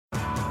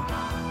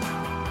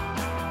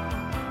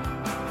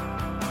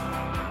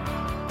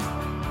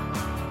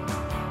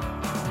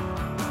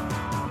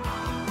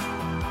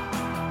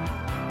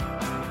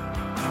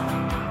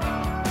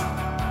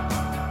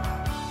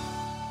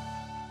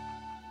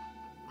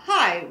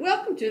Hi,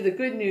 welcome to the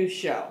Good News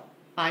Show.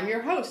 I'm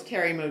your host,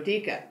 Terry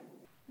Modica.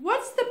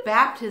 What's the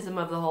baptism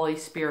of the Holy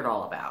Spirit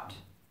all about?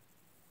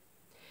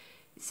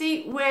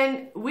 See,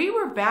 when we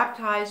were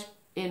baptized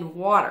in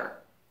water,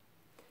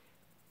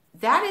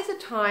 that is a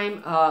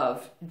time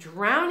of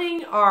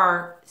drowning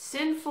our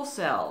sinful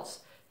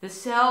selves, the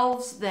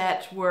selves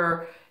that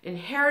were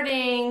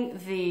inheriting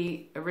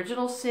the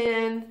original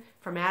sin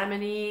from Adam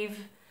and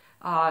Eve.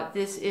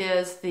 This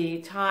is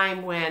the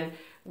time when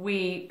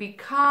we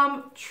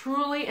become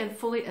truly and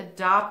fully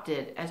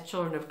adopted as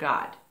children of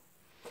God.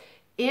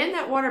 In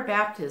that water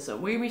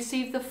baptism, we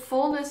receive the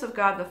fullness of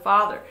God the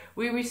Father.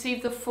 We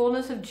receive the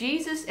fullness of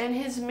Jesus and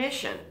His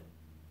mission.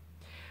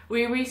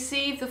 We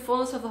receive the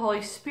fullness of the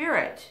Holy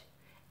Spirit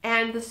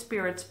and the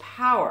Spirit's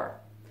power.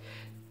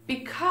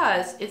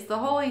 Because it's the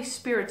Holy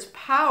Spirit's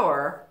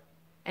power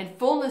and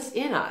fullness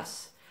in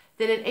us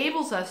that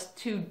enables us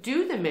to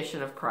do the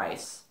mission of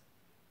Christ.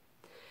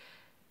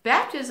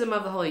 Baptism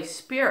of the Holy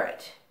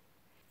Spirit.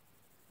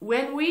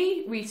 When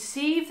we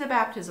receive the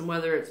baptism,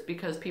 whether it's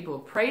because people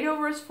have prayed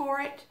over us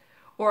for it,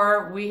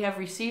 or we have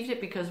received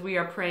it because we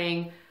are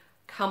praying,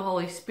 "Come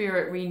Holy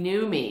Spirit,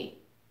 renew me.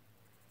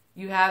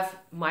 You have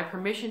my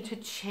permission to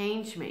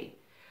change me."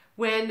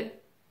 When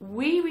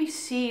we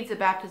receive the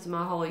baptism of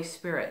the Holy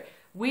Spirit,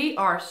 we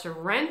are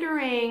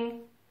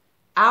surrendering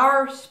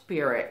our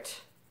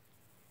spirit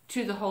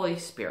to the Holy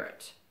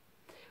Spirit.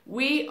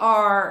 We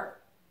are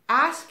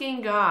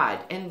asking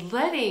God and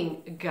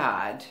letting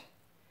God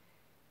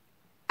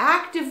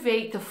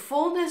activate the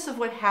fullness of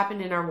what happened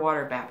in our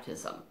water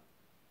baptism.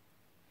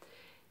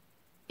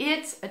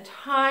 It's a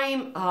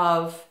time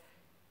of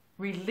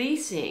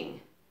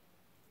releasing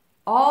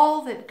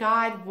all that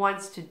God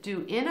wants to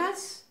do in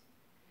us,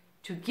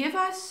 to give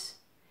us,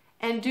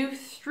 and do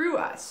through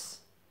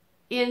us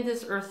in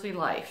this earthly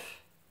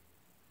life.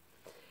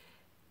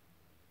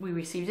 We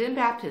received it in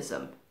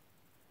baptism.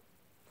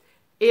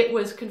 It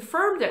was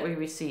confirmed that we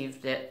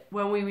received it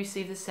when we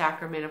received the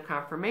sacrament of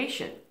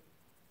confirmation.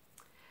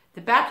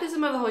 The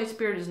baptism of the Holy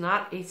Spirit is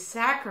not a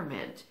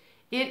sacrament.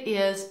 It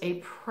is a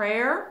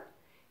prayer.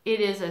 It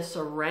is a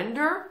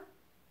surrender.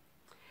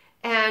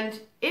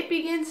 And it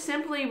begins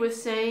simply with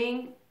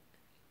saying,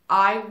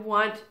 "I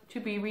want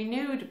to be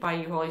renewed by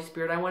you, Holy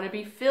Spirit. I want to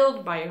be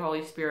filled by you,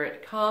 Holy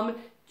Spirit. Come,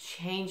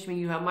 change me.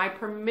 You have my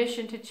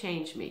permission to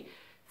change me.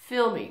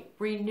 Fill me,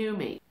 renew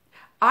me."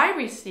 I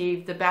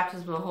received the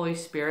baptism of the Holy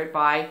Spirit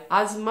by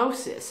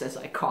osmosis, as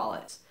I call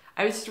it.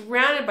 I was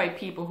surrounded by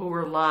people who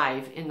were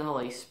alive in the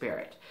Holy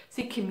Spirit.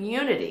 See,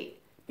 community,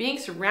 being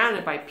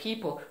surrounded by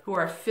people who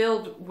are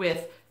filled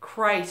with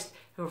Christ,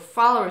 who are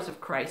followers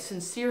of Christ,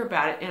 sincere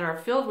about it, and are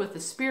filled with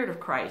the Spirit of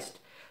Christ,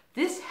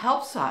 this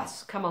helps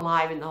us come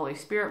alive in the Holy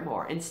Spirit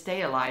more and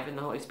stay alive in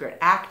the Holy Spirit,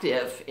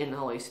 active in the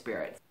Holy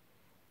Spirit.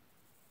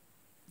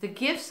 The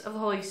gifts of the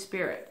Holy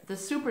Spirit, the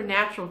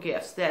supernatural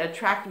gifts that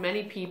attract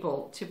many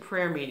people to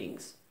prayer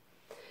meetings,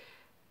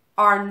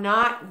 are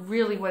not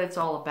really what it's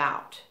all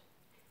about.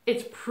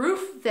 It's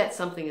proof that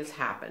something has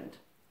happened,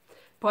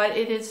 but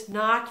it is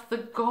not the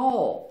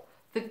goal.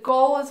 The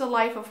goal is a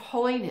life of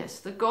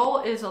holiness. The goal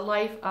is a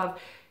life of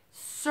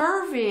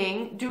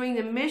serving, doing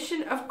the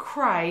mission of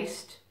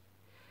Christ,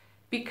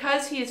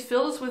 because He has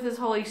filled us with His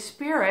Holy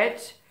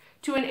Spirit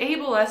to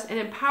enable us and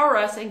empower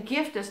us and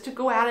gift us to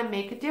go out and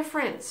make a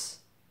difference.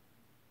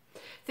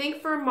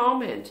 Think for a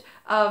moment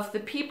of the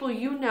people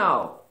you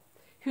know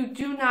who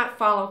do not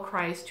follow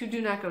Christ, who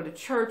do not go to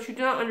church, who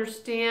do not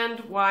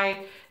understand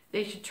why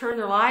they should turn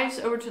their lives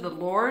over to the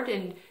Lord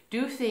and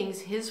do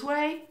things His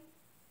way.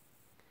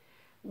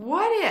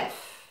 What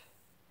if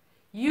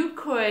you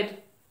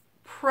could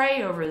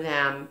pray over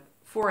them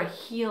for a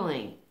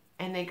healing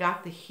and they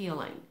got the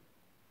healing?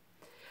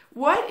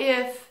 What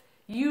if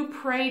you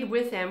prayed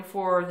with them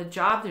for the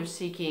job they're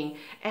seeking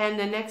and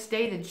the next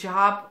day the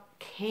job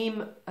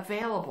came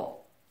available?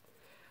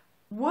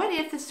 What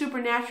if the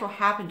supernatural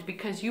happened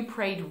because you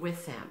prayed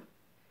with them?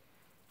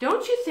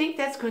 Don't you think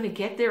that's going to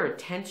get their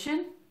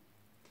attention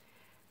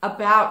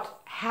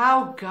about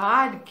how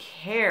God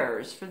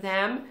cares for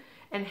them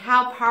and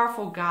how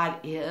powerful God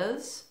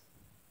is?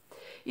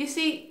 You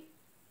see,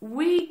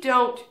 we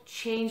don't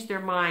change their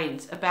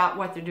minds about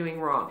what they're doing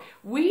wrong.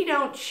 We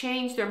don't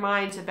change their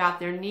minds about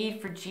their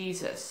need for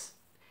Jesus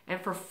and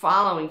for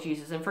following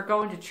Jesus and for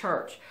going to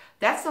church.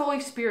 That's the Holy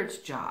Spirit's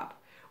job.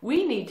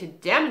 We need to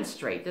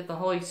demonstrate that the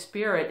Holy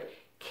Spirit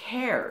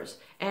cares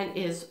and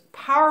is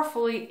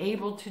powerfully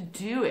able to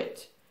do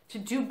it, to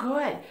do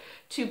good,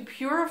 to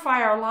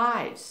purify our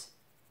lives.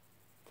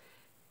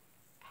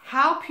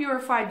 How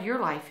purified your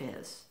life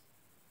is.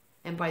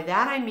 And by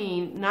that I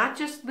mean not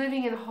just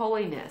living in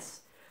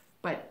holiness,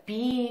 but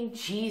being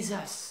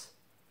Jesus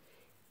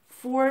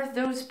for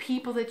those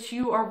people that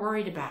you are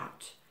worried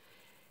about.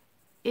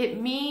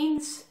 It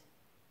means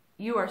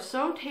you are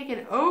so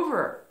taken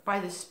over by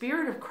the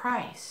Spirit of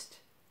Christ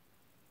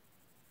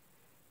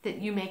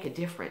that you make a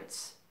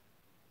difference.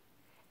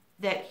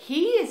 That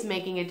He is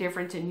making a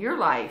difference in your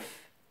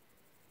life.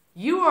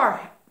 You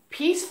are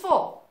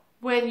peaceful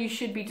when you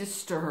should be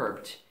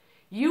disturbed.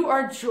 You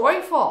are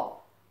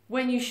joyful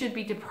when you should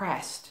be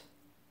depressed.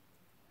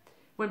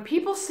 When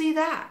people see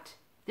that,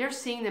 they're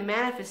seeing the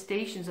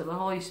manifestations of the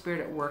Holy Spirit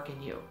at work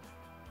in you.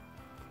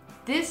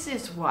 This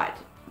is what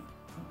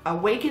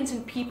awakens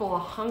in people a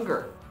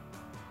hunger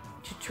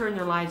to turn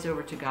their lives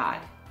over to God.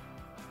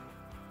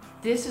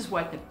 This is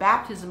what the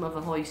baptism of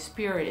the Holy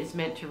Spirit is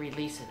meant to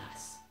release in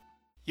us.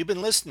 You've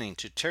been listening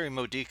to Terry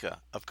Modica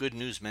of Good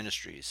News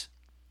Ministries.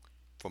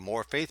 For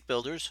more faith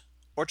builders,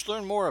 or to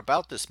learn more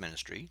about this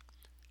ministry,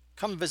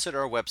 come visit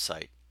our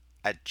website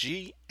at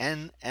gnm.org.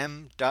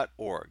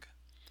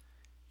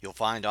 You'll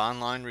find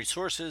online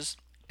resources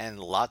and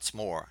lots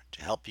more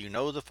to help you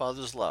know the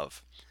Father's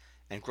love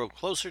and grow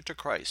closer to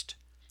Christ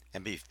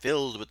and be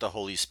filled with the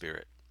Holy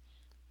Spirit.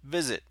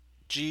 Visit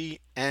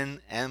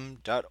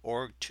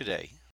gnm.org today.